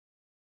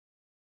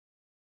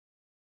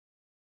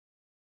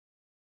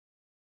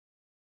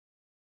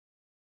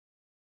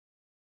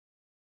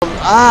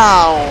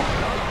Ow!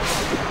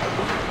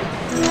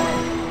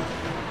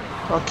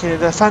 Okay,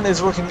 the fan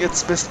is working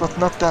its best, but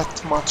not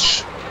that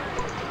much.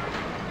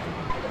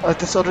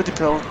 This already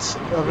built.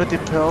 Already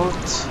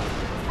built.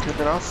 Good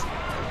enough.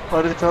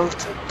 Already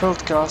built.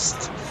 Built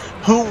cast.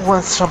 Who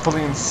wants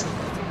trampolines?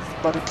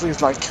 Buddy,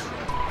 please like.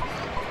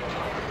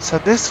 So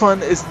this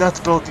one is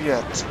not built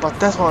yet, but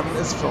that one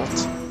is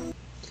built.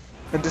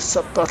 And this is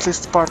at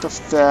least part of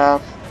the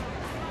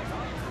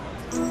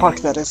park,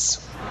 that is.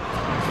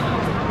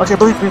 Okay, I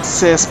believe it's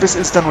Space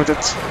is done with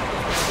it.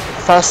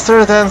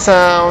 Faster than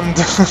sound.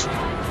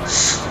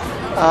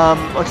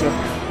 Okay.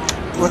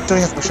 What do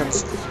we have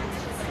missions?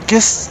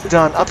 Guests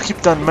done,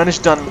 upkeep done,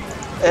 manage done.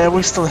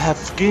 We still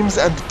have games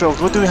and build.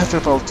 What do we have to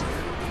build?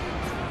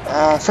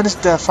 Finish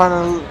the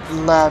final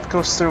lab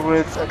coaster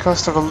with a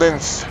coaster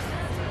length.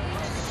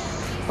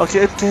 Okay,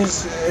 it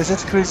is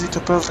it crazy to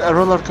build a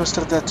roller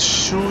coaster that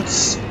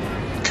shoots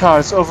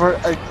cars over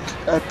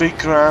a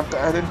big ramp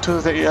and into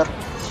the air?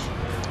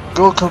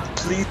 Go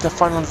complete the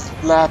final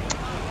lap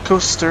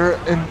coaster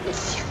in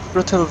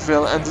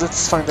ThrillVille and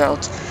let's find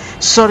out.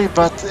 Sorry,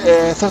 but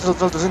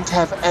ThrillVille doesn't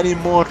have any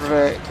more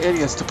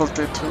areas to build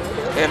it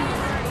in,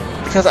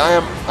 because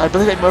I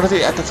believe I'm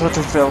already at the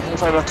ThrillVille.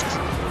 If I'm not,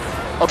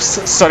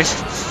 oops, sorry.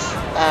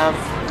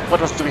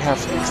 What else do we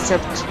have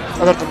except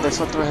other than this?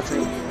 What do we have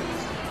here?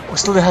 We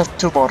still have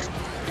two more.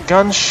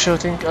 Gun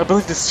shooting. I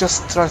believe this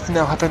just right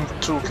now happened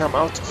to come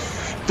out.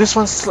 This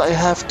one still I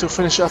have to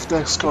finish off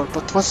the score.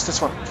 But what's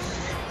this one?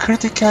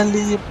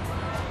 Critically,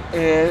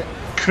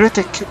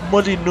 critic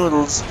Molly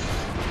Noodles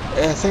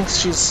thinks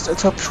she's a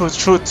top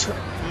shoot.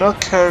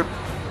 Knock her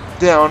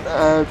down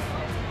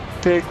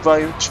pig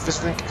by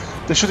visiting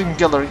the shooting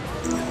gallery.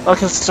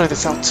 Okay, let's try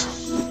this out.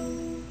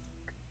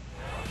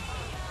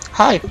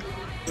 Hi.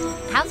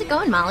 How's it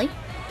going, Molly?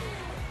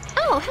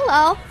 Oh,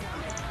 hello.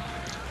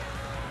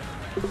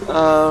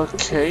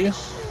 Okay.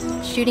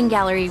 Shooting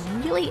gallery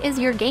really is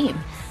your game.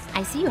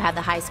 I see you have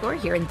the high score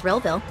here in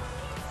ThrillVille.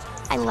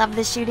 I love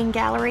the shooting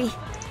gallery.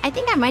 I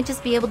think I might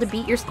just be able to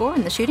beat your score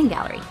in the shooting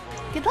gallery.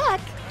 Good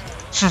luck.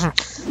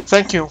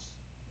 Thank you.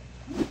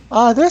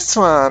 This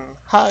one.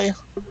 Hi.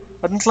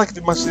 I didn't like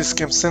much this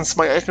game since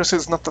my accuracy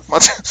is not that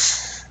much.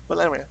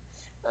 Well, anyway.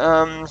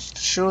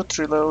 Shoot,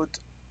 reload,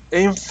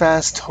 aim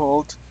fast,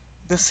 hold.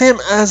 The same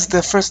as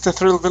the first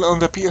ThrillVille on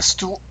the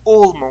PS2,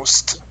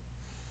 almost.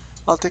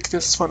 I'll take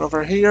this one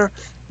over here.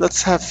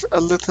 Let's have a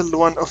little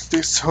one of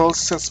these holes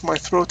since my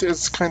throat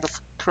is kind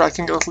of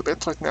cracking a little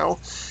bit right now.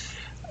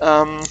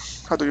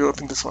 How do you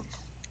open this one?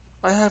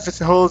 I have it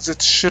holds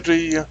its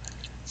sherry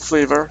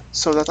flavor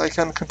so that I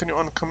can continue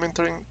on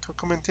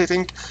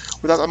commentating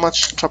without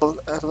much trouble,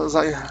 as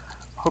I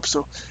hope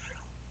so.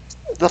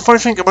 The funny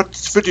thing about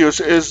these videos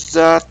is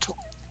that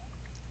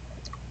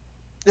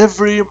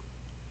every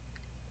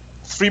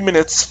 3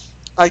 minutes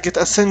I get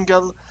a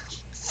single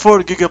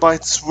 4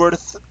 gigabytes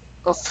worth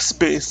of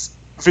space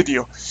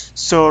video.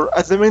 So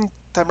at the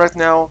meantime right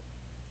now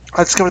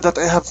I discovered that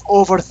I have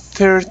over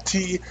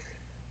 35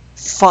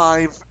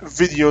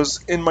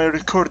 videos in my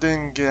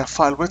recording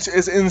file, which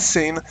is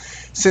insane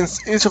since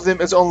each of them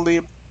is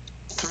only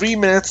 3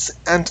 minutes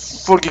and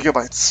 4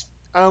 gigabytes.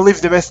 I'll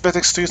leave the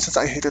mathematics to you since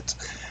I hate it.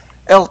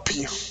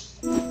 LP.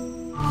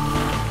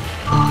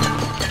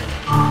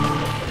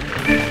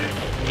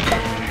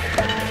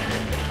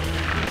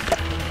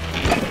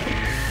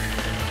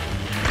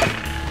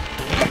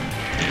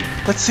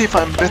 Let's see if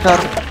I'm better.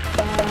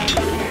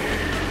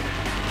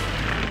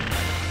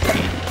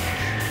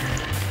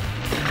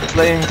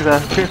 Playing the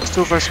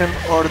PS2 version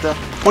or the...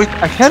 Wait,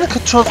 I can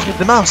control with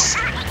the mouse!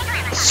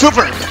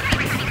 Super!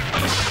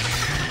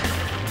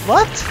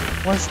 What?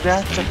 What's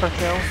that,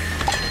 Raquel?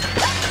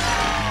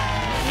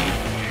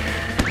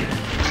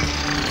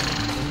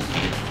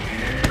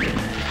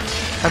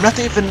 I'm not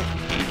even...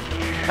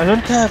 I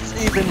don't have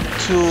even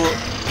to...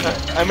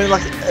 I mean,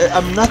 like,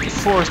 I'm not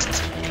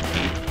forced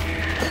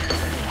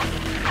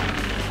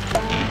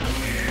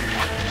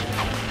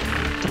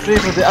play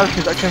with the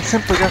arcade. I can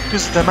simply just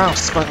use the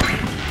mouse button.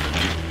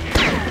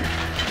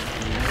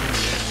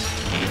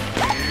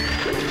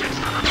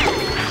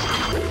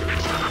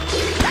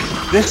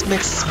 This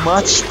makes it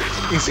much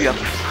easier.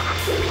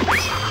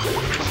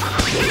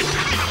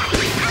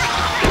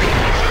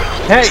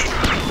 Hey!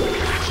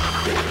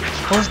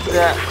 Who's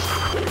that?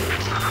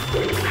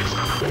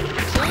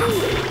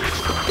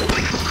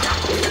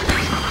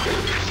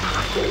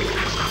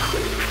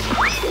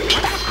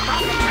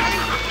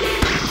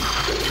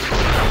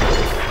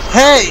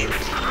 Hey!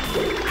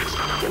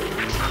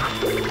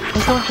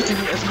 Who's the one hitting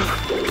me at me?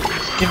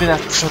 Give me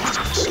that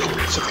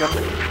shotgun.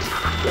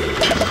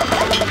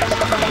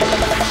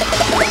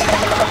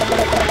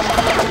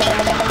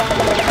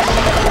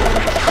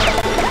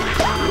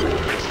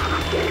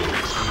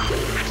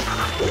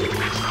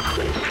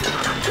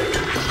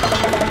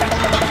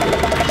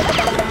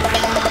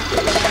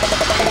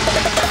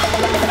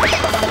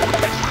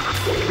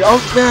 The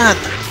old man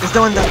is the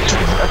one that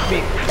shooting at me.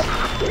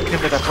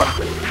 Give me that one.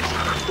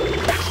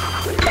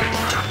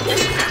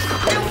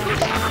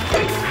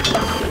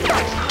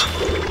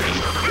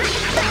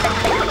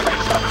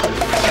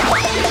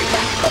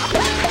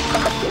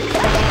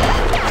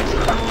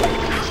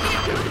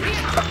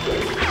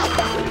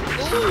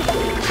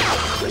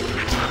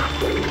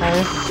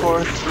 5,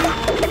 4, 3.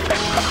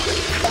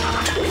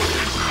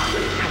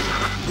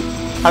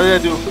 How did I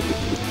do?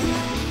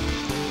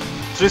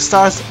 3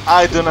 stars?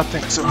 I do not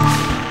think so.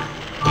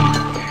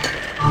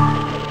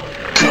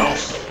 Go!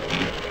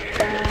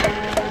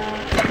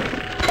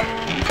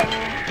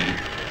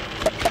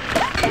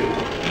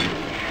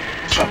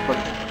 Shot,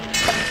 buddy.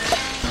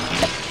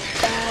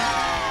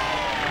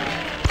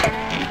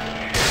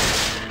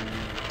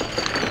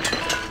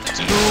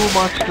 Too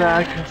much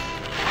lag.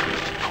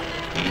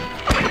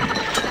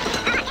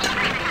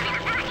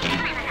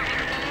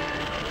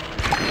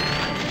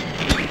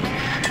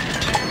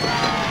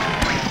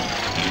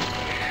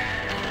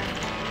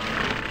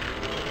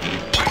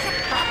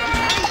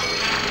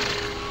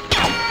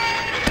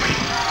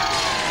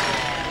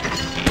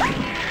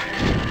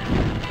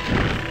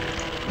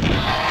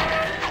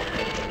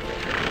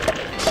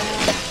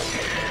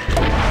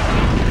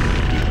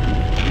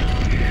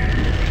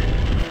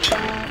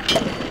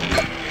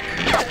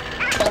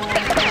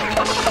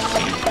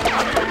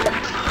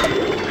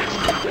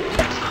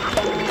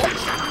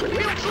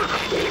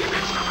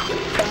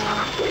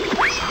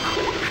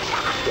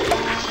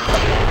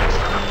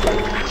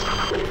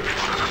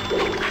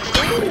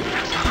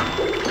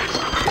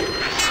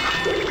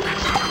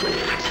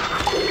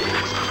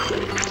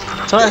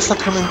 Sorry I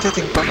stopped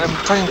commentating, but I'm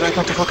trying right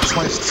now to focus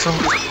my song.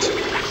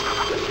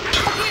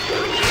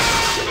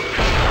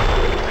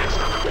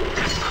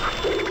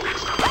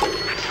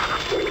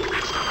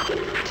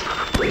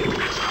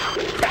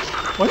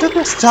 Why did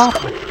they stop?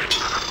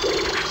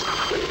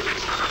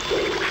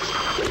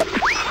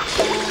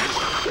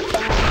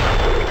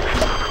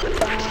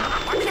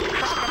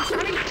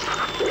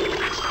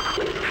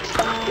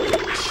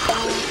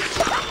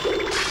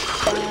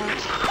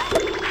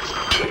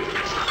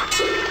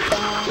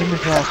 Give me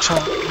that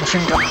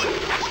machine gun.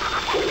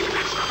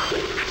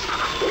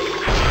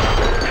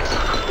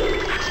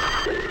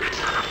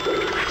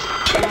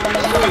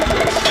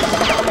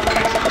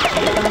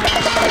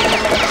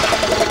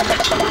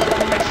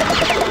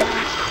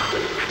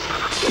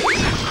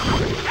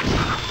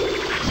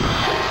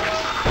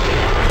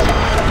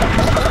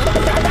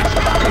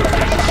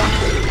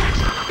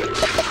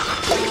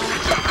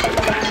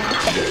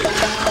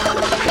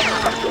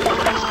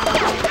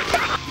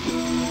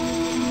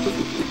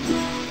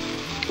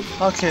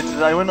 Okay,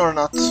 did I win or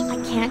not? I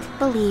can't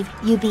believe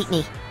you beat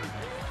me.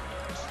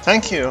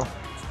 Thank you.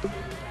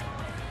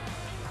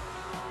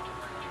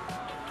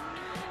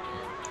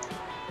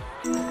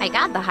 I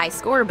got the high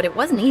score, but it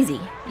wasn't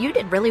easy. You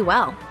did really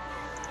well.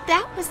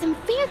 That was some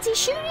fancy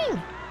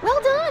shooting.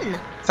 Well done.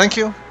 Thank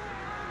you.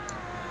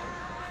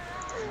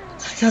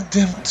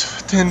 Goddamn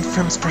 10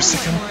 frames per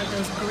second. More of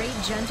those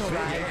great gentle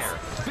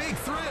rides. Big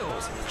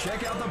thrills.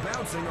 Check out the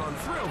bouncing on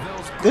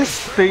ThrillVille's. This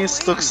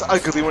space looks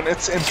ugly when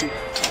it's empty.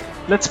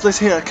 Let's place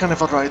here a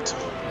carnival ride.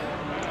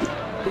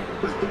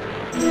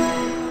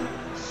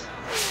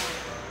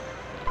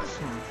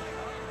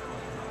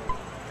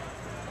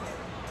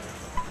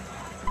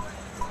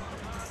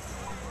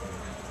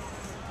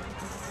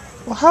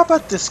 Well, how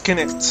about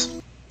disconnect,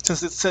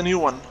 since it's a new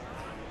one?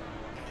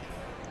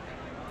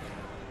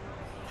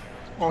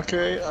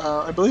 Okay,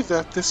 I believe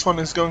that this one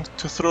is going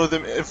to throw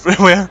them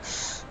everywhere.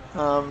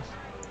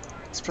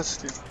 Let's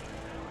press it.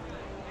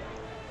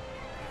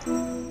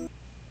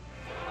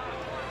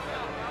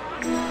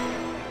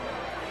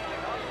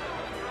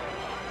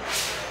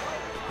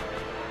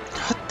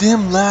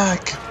 Goddamn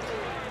lag!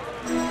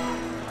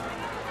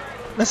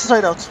 Let's try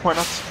it out, why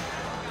not?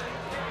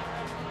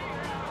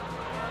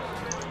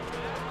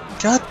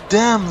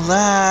 Goddamn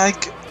lag!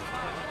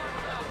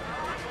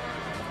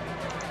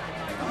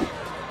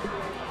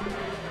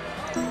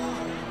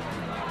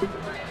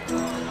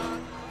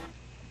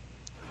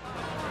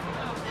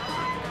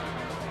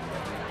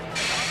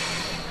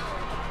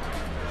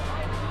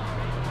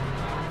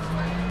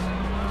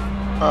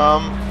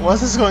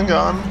 What is going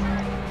on?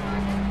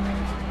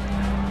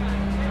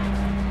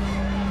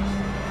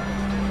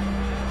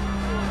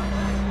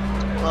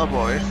 Oh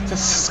boy,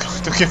 this is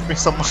going to give me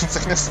some mind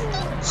sickness.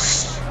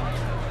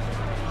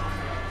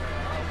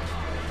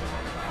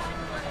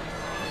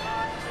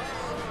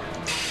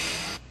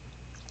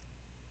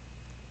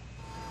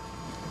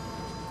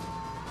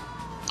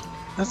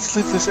 Let's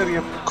leave this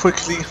area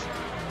quickly.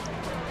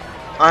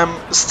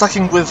 I'm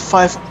stucking with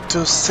 5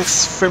 to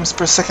 6 frames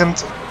per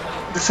second.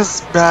 This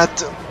is bad.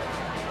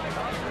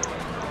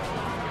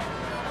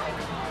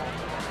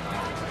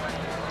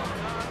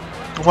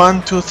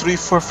 One, 2, 3,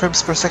 4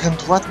 frames per second.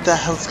 What the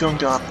hell's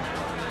going on?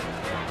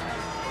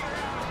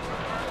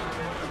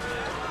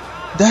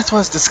 That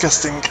was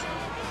disgusting.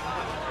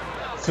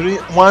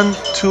 1,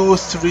 2,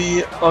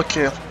 3.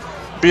 Okay,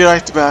 be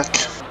right back.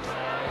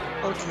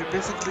 Okay,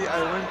 basically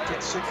I went to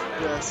check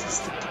the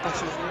system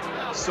capacity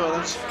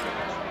storage,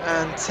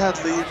 and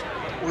sadly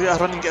we are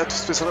running out of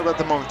space at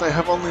the moment. I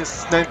have only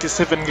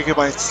 97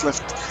 gigabytes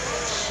left.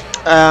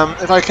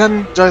 If I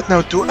can right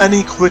now do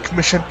any quick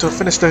mission to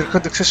finish the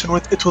contact session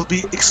with, it will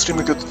be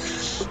extremely good.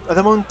 At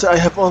the moment I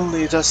have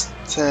only just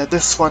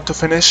this one to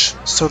finish,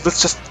 so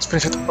let's just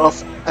finish it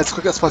off as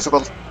quick as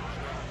possible.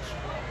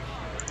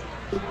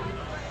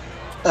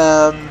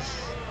 Um,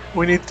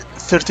 we need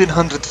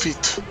 1300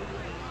 feet.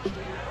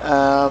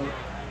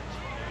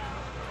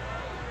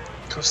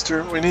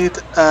 Coaster. We need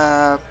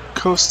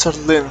coaster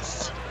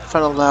length.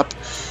 Final lap.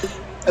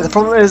 And the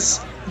problem is,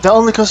 the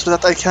only coaster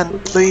that I can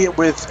play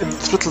with in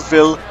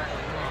ThrillVille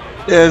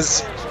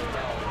is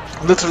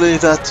literally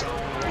that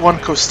one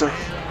coaster.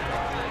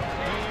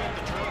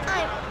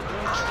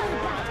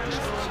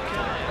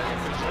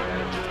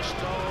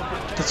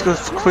 Let's go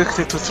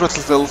quickly to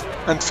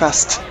ThrillVille and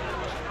fast.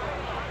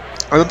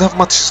 I don't have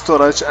much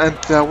storage, and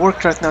the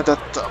work right now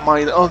that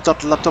my older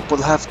laptop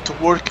will have to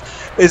work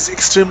is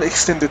extremely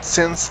extended,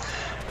 since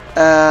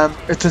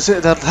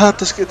the hard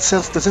disk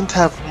itself doesn't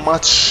have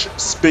much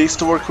space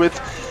to work with,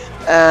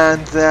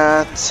 and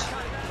that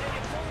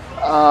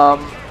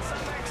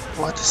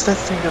what is that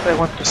thing that I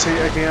want to say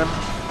again?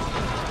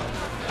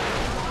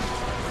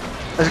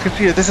 As you can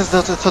see, this is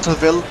the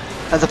ThrillVille,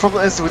 and the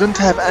problem is we don't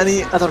have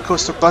any other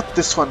coaster but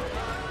this one.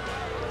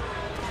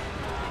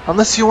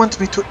 Unless you want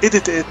me to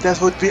edit it, that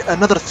would be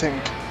another thing.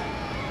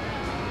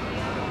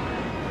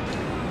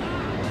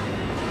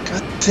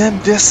 God damn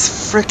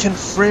this freaking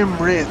frame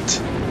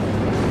rate.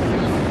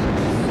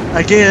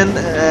 Again,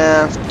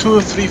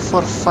 2, 3,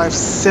 4, 5,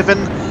 7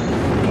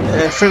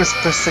 frames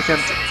per second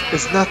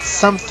is not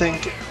something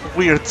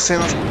weird,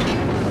 since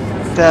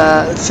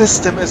the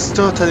system is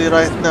totally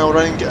right now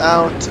running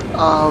out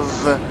of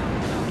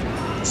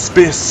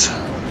space.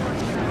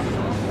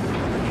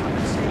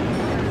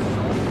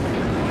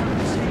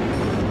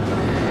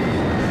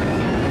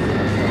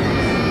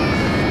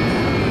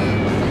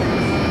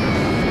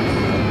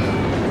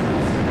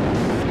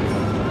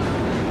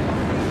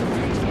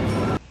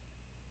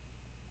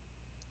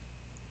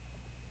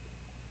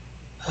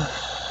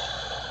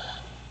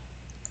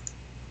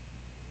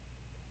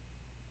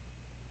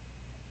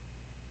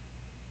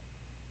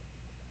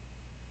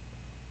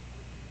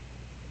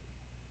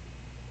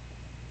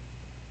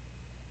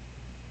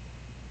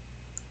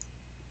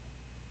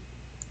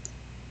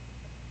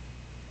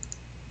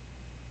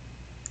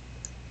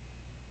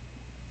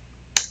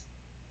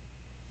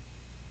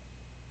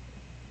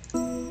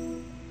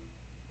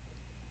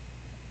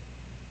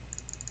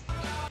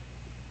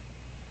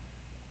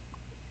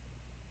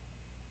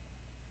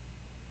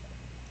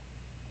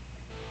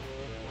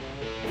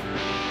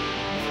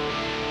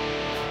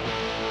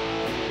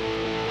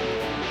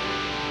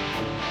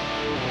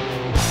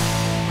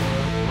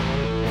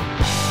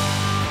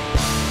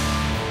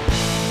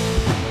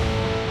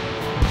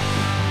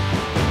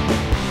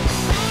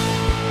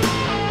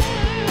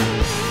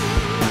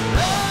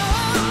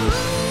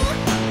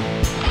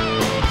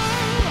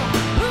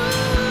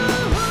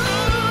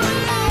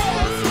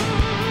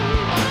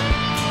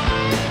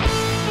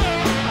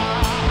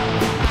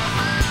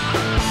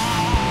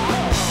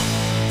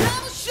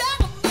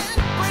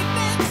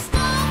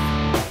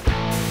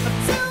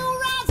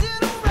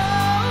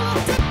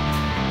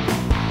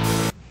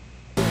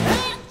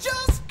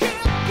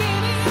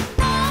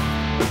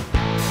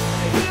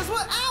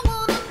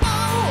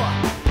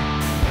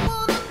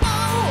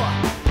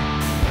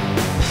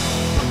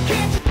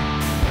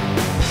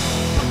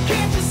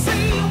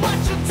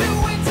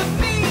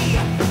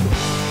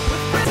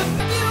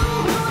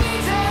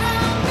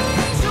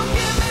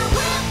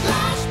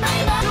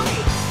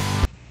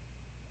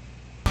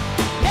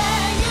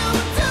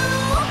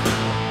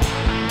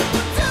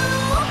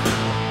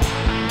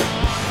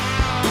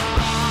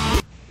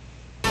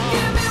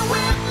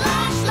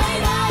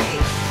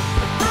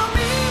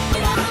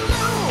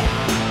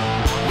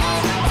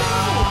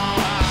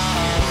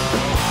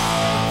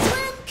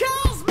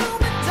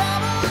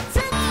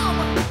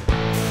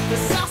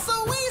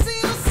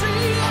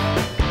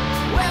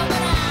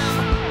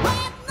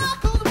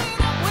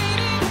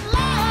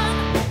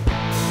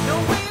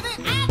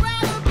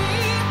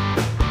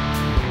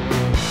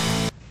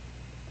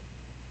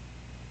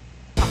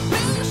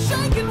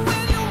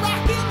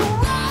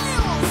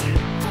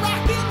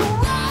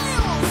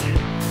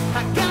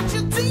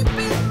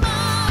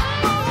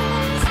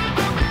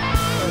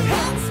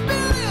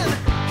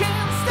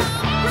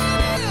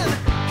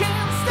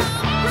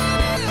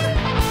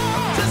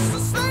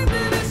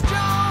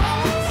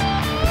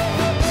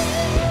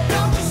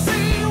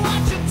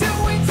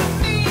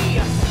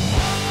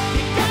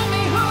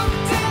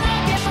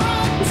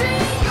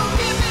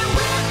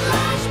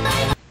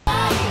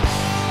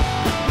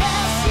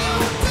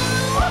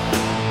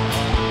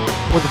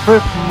 With the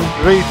first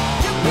rate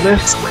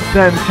less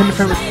than 10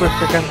 frames per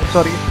second,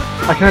 sorry,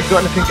 I cannot do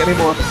anything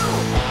anymore.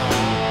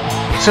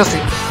 Seriously,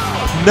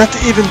 not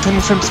even 10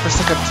 frames per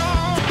second.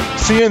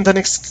 See you in the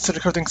next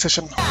recording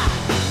session.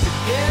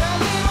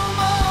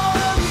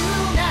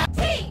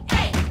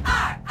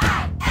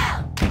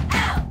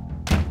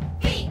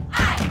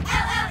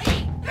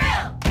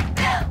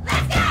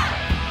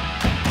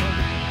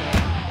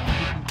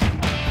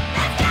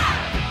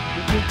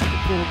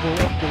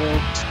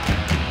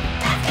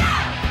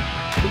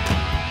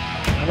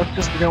 Let's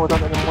just begin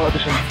without any more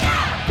addition.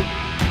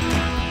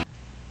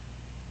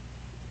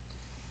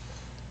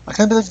 I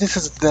can't believe this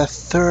is the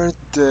third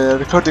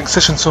recording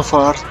session so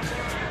far.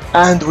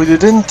 And we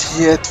didn't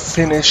yet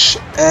finish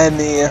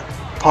any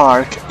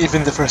park,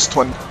 even the first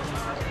one.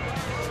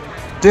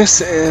 This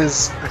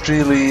is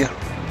really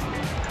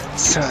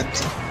sad.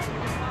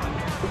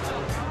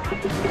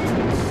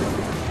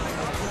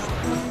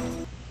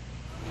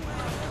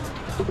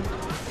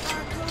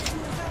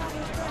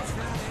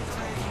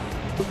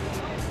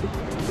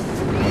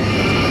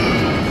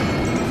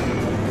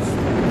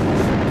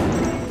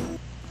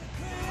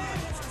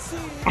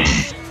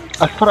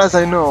 As far as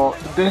I know,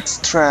 this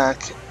track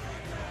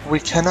we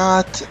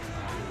cannot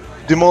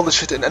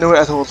demolish it in any way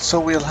at all, so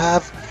we'll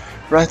have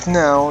right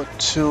now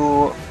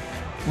to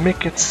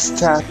make its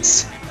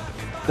stats.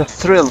 The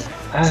thrill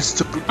has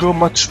to go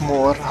much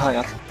more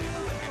higher.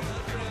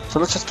 So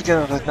let's just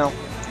begin right now.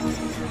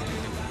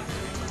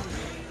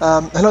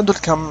 Hello and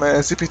welcome,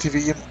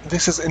 ZPTV.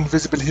 This is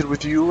Invisible here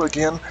with you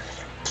again,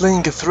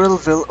 playing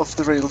ThrillVille Off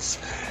The Rails.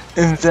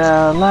 In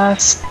the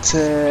last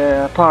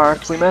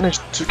part, we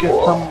managed to get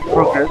some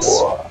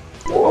progress,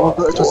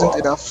 although it wasn't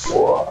enough.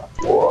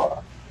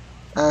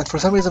 And for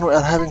some reason we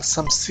are having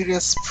some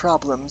serious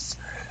problems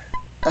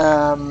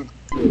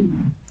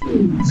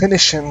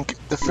finishing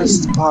the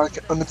first park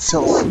on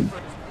itself.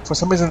 For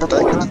some reason that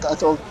I cannot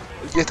at all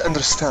yet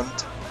understand.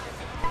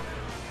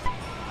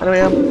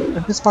 Anyway,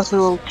 in this part we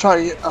will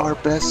try our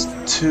best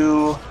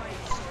to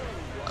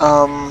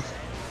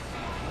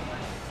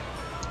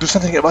do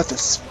something about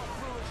this.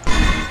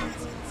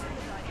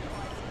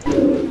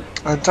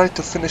 And try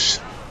to finish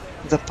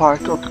the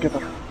park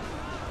altogether.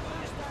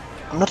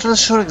 I'm not really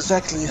sure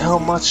exactly how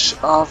much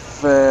of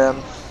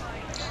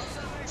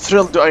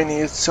thrill do I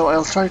need, so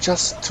I'll try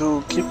just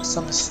to keep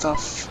some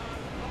stuff.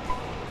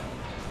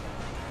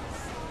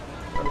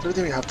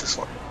 Already we have this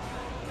one.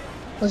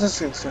 What's this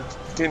thing?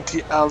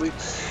 TNT Aly.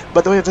 By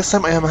the way, this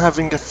time I am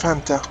having a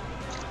Fanta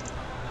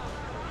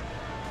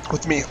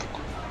with me.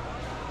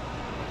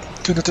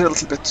 Tune it a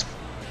little bit.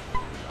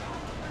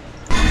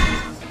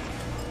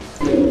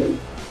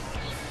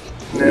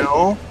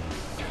 No.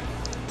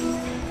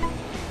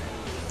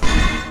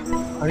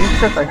 Are you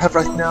sure I have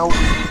right now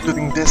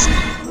doing this?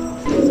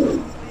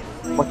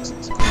 What's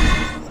it?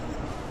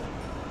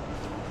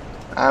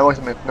 Wait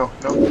a minute, no.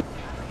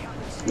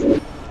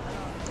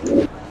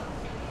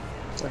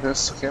 Like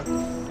this, okay.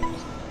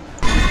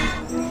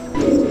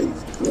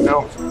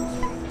 No.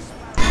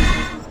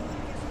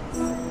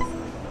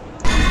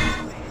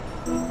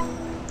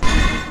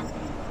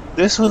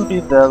 This will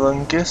be the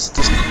longest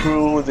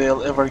screw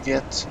they'll ever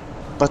get.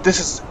 But this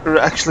is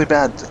actually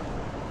bad,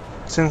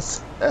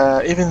 since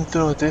even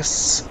though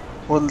this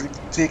will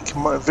take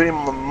very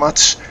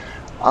much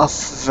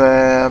of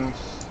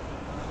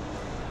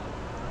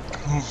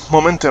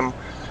momentum,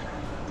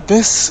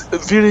 this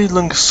very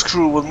long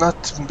screw will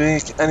not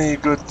make any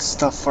good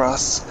stuff for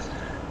us.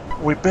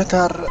 We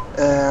better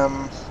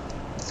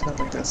it's not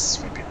like this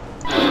maybe.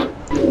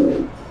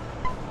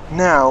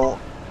 Now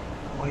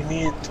we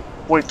need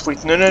wait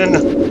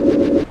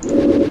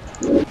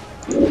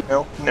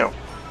no.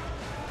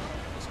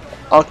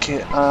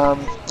 Okay,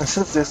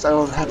 instead of this I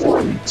will have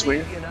it this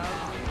way.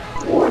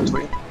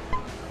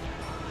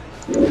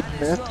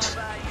 Minute.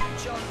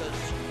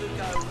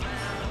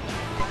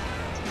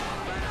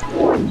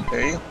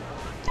 Okay.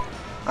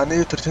 I need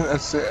it to return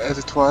as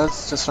it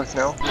was, just right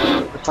now.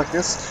 It's like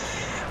this.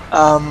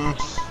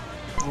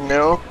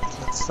 No,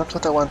 that's not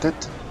what I wanted.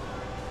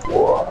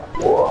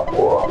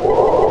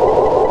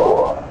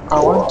 I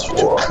want you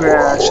to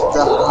crash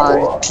the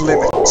height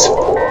limit.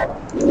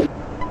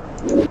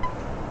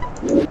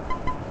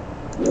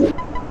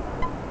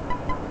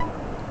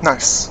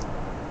 Nice.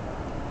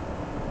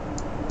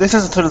 This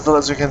is a ThrillVille,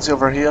 as you can see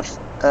over here.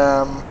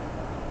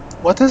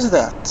 What is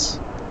that?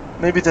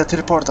 Maybe the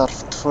teleporter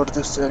for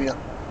this area.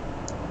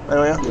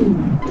 Anyway,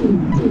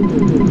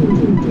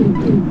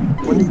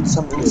 we need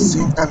some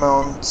insane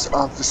amount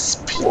of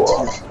speed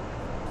here.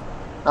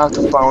 Out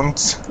of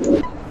bounds.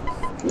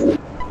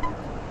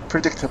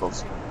 Predictable.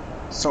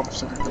 So much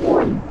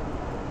predictable.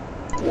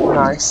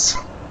 Nice.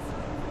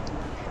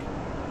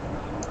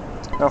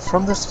 Now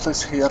from this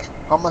place here,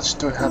 how much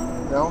do we have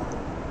now?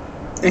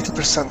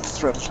 80%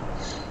 thrill.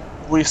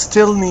 We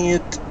still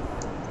need,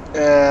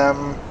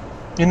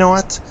 you know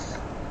what?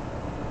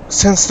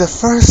 Since the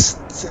first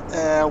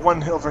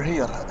one over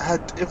here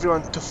had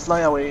everyone to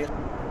fly away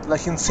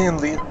like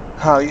insanely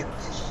high,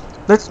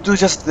 let's do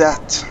just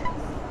that.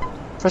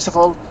 First of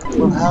all,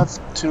 we'll have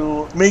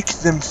to make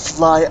them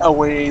fly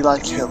away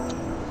like hell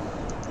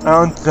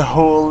around the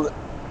whole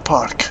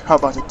park. How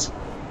about it?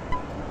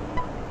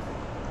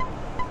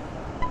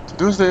 To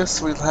do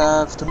this, we'll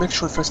have to make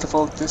sure first of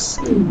all this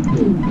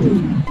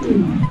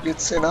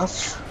gets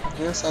enough.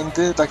 Yes, and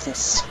do it like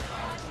this.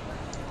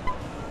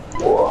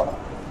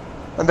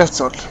 And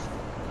that's all.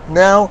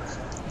 Now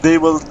they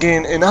will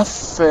gain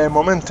enough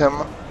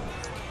momentum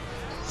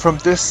from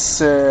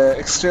this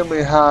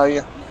extremely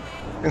high,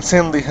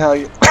 insanely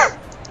high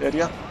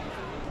area.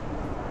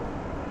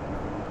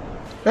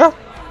 Yeah,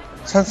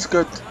 sounds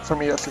good for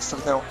me at least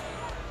right now.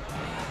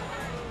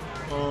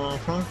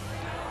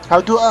 How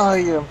do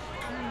I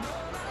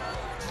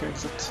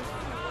change it?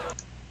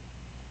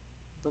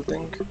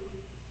 building.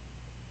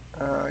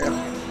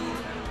 Yeah.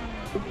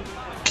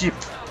 Keep.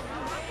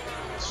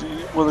 So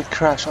will it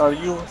crash? Are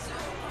you?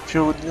 If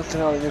you would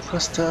neutral your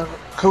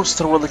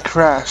coaster will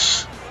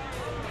crash.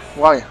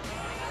 Why?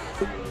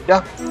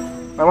 Yeah,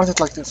 I want it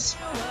like this.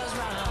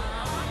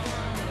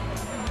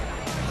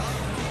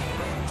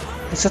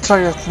 Let's try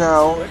it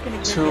now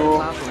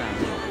to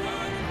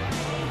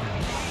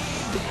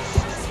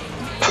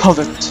hold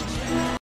it.